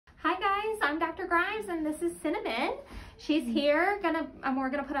I'm Dr. Grimes and this is Cinnamon. She's here, we're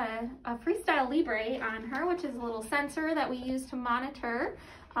gonna put a FreeStyle Libre on her, which is a little sensor that we use to monitor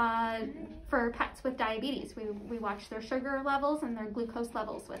for pets with diabetes. We watch their sugar levels and their glucose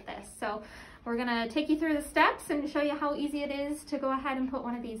levels with this. So we're gonna take you through the steps and show you how easy it is to go ahead and put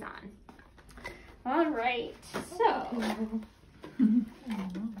one of these on. All right, so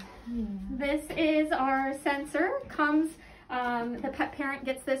this is our sensor. The pet parent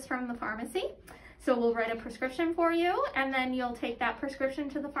gets this from the pharmacy. So we'll write a prescription for you, and then you'll take that prescription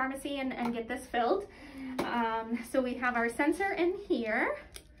to the pharmacy and get this filled. So we have our sensor in here.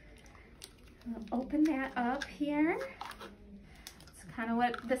 I'll open that up here. It's kind of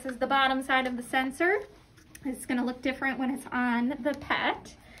what, this is the bottom side of the sensor. It's gonna look different when it's on the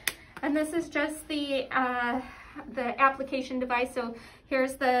pet. And this is just the application device. So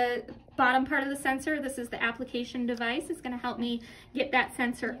here's the bottom part of the sensor. This is the application device. It's gonna help me get that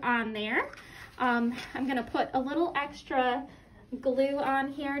sensor on there. I'm gonna put a little extra glue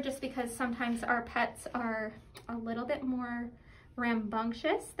on here just because sometimes our pets are a little bit more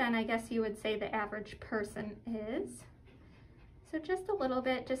rambunctious than I guess you would say the average person is. So just a little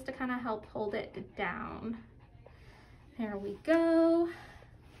bit, just to kind of help hold it down. There we go.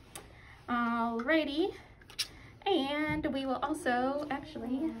 Alrighty. And we will also,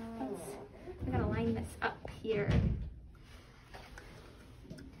 actually, I'm gonna line this up here.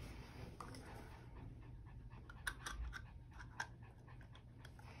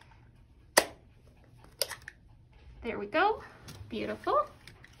 There we go, beautiful.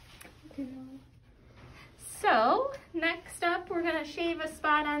 So next up, we're gonna shave a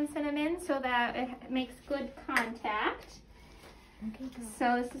spot on Cinnamon so that it makes good contact.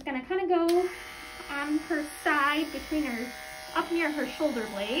 So this is gonna kind of go on her side between her, up near her shoulder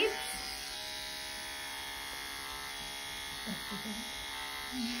blades.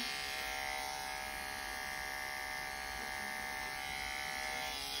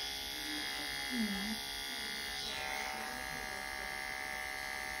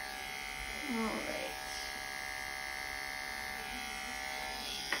 All right.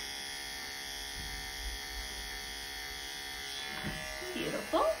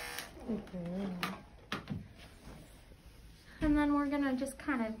 Beautiful. And then we're gonna just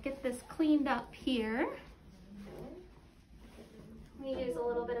kind of get this cleaned up here. We use a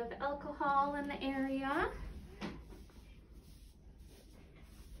little bit of alcohol in the area.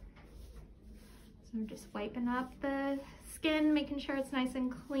 So we're just wiping up the skin, making sure it's nice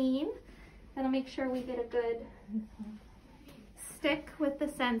and clean. That'll make sure we get a good stick with the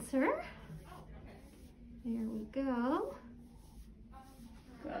sensor. There we go.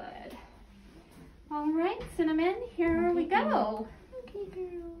 Good. All right, Cinnamon, here we go. Okay,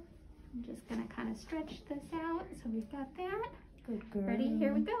 girl. I'm just gonna kind of stretch this out. So we've got that. Good girl. Ready?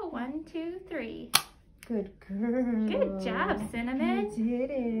 Here we go. 1, 2, 3. Good girl. Good job, Cinnamon. You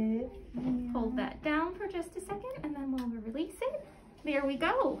did it. Hold that down for just a second and then we'll release it. There we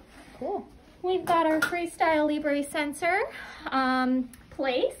go. Cool. We've got our FreeStyle Libre sensor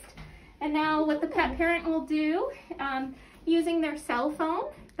placed. And now what the pet parent will do, using their cell phone,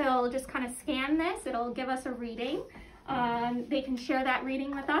 they'll just kind of scan this. It'll give us a reading. They can share that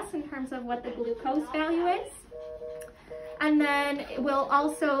reading with us in terms of what the glucose value is. And then we'll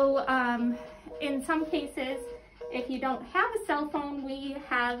also, in some cases, if you don't have a cell phone, we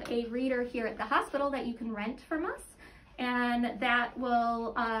have a reader here at the hospital that you can rent from us. And that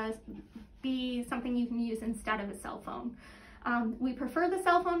will be something you can use instead of a cell phone. We prefer the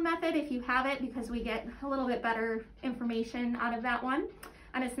cell phone method if you have it because we get a little bit better information out of that one.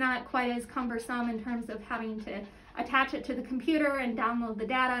 And it's not quite as cumbersome in terms of having to attach it to the computer and download the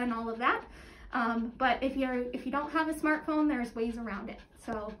data and all of that. But if you don't have a smartphone, there's ways around it.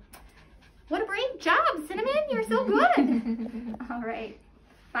 So what a great job, Cinnamon, you're so good. All right,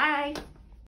 bye.